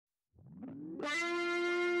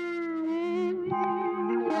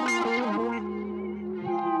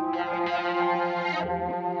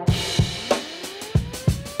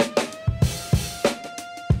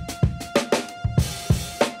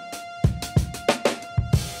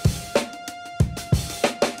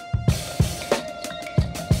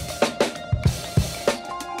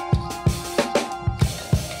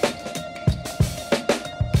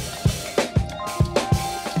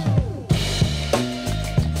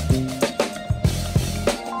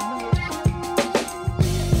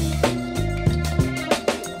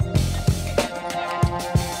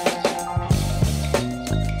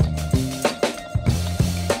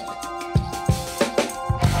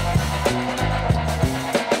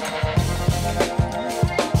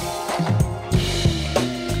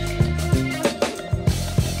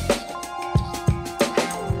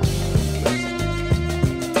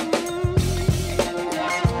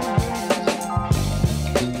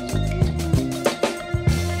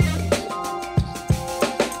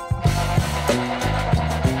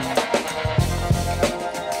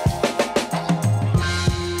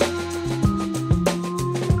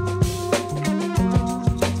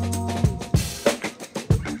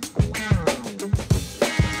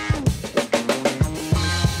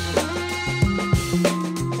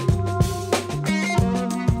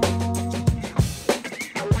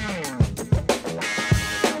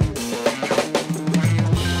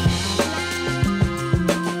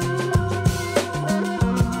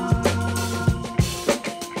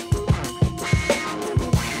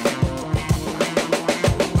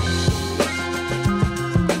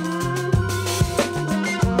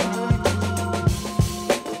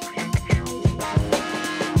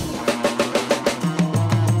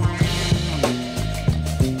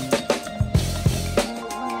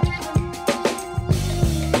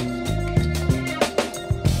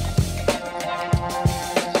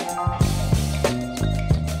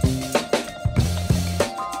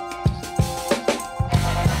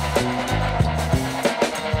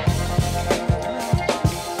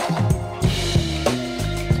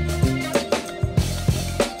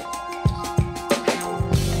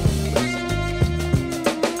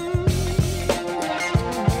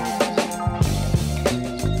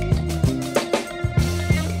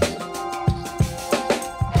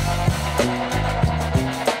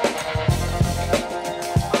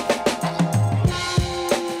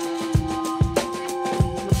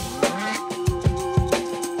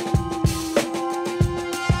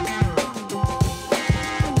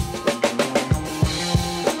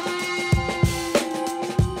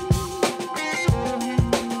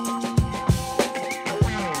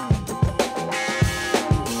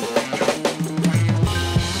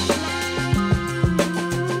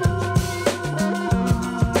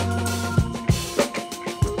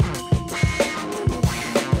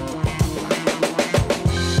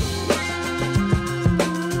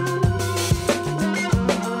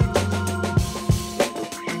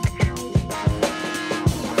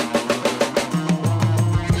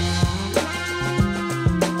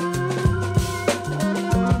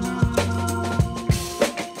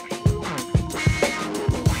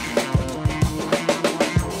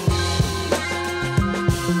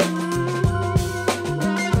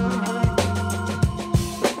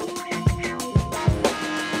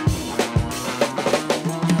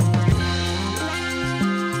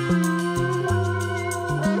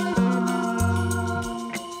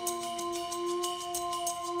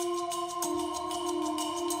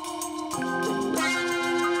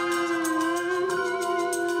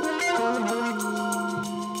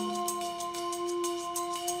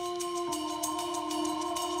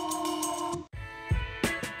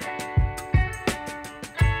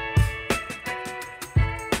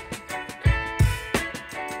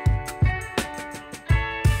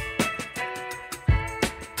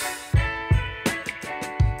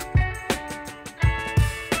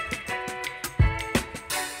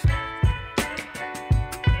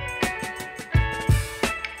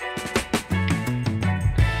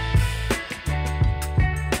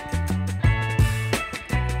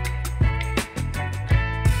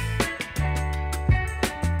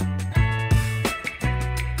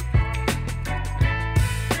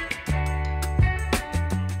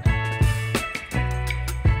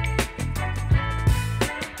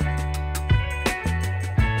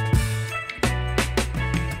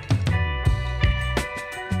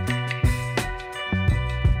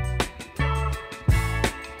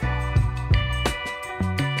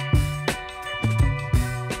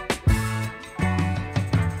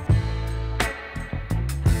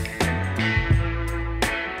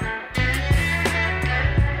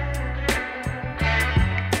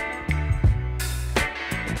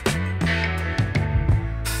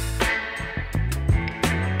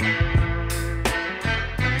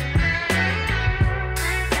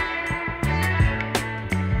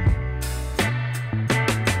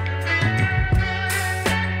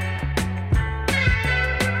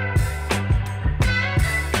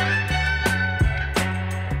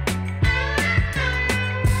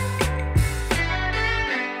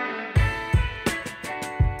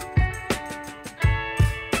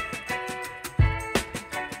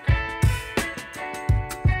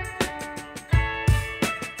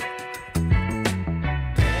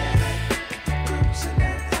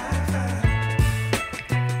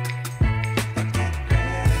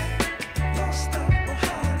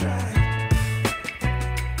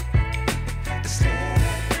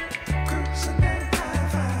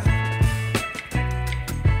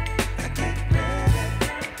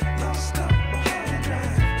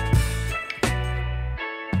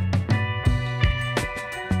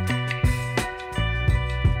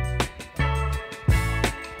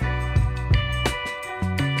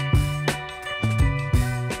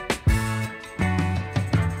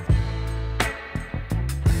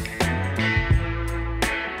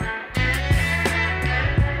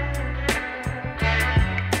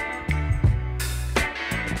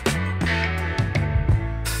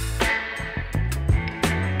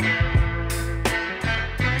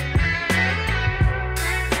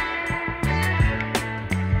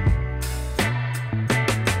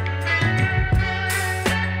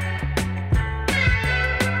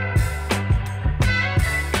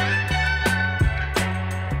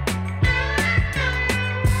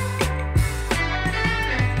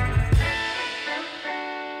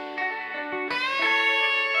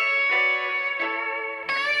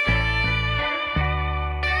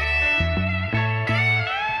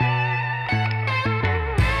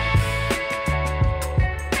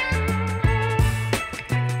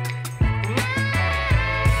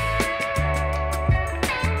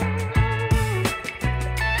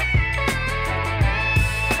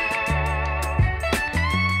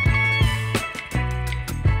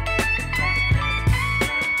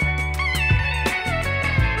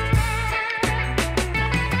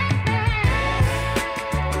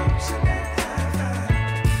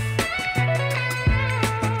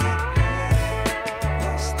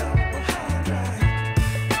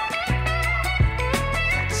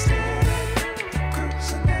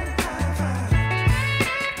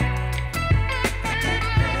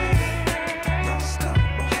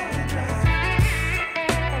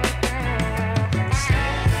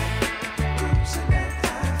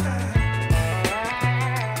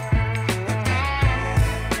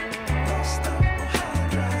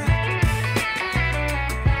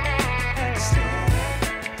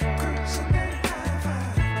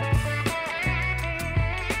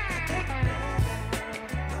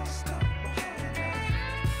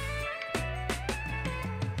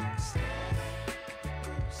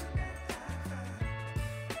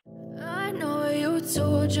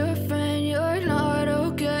told your friend you're not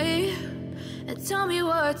okay? And tell me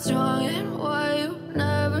what's wrong and why you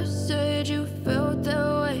never said you felt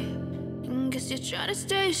that way. And guess you're trying to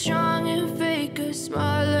stay strong and fake a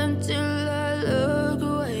smile until I look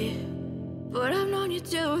away. But I've known you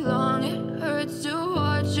too long, it hurts to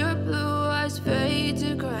watch your blue eyes fade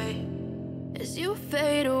to gray as you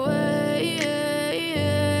fade away,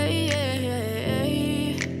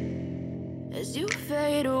 as you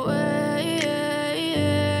fade away.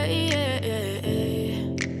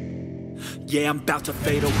 Yeah, I'm about to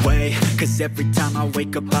fade away, cause every time I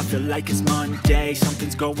wake up I feel like it's Monday.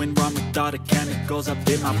 Something's going wrong with all the chemicals up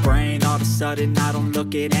in my brain. All of a sudden I don't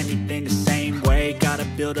look at anything the same way. Got a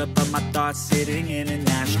buildup of my thoughts sitting in an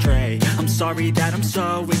ashtray. I'm sorry that I'm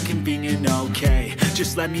so inconvenient, okay?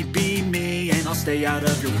 Just let me be me and I'll stay out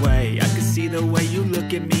of your way. I can see the way you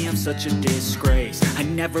look at me, I'm such a disgrace. I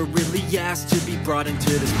never really asked to be brought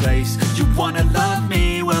into this place. You wanna love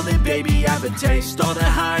me? Well then baby I have a taste. All the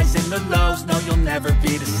highs and the lows, no you'll never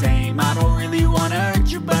be the same. I don't really wanna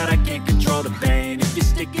hurt you but I can't control the pain. If you're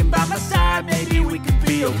sticking by my side maybe we could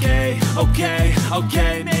be okay.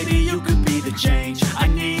 Okay, maybe you could be the change I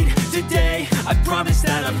need today. I promise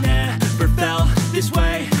that I've never felt this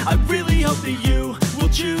way. I really hope that you will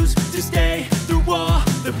choose to stay through all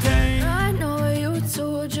the pain. I know you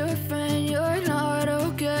told your friend you're not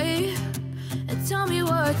okay. And tell me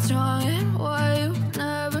what's wrong and why you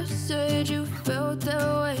never said you felt that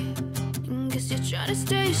way. And guess you're trying to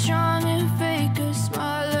stay strong and fake a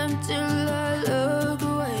smile until I look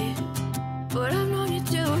away. But I've known you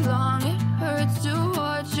too long, it hurts to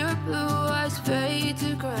watch your blue eyes fade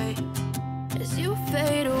to gray as you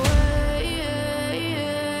fade away,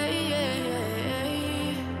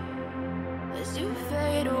 as you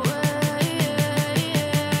fade away,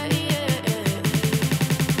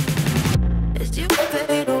 as you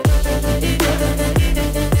fade away.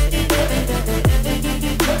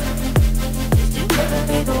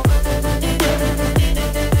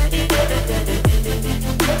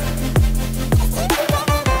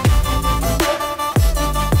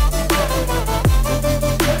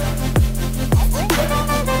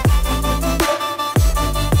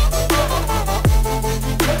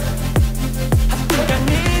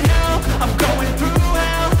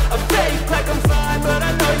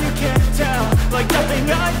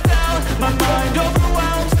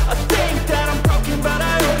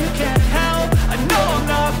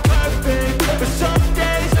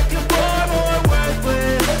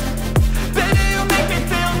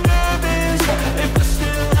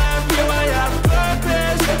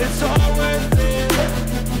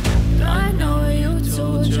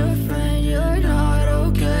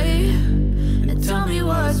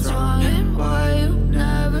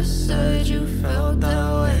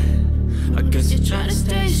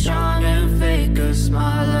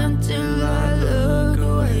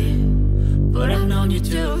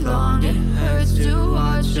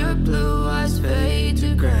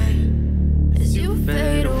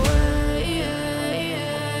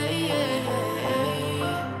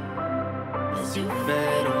 As you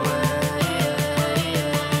fade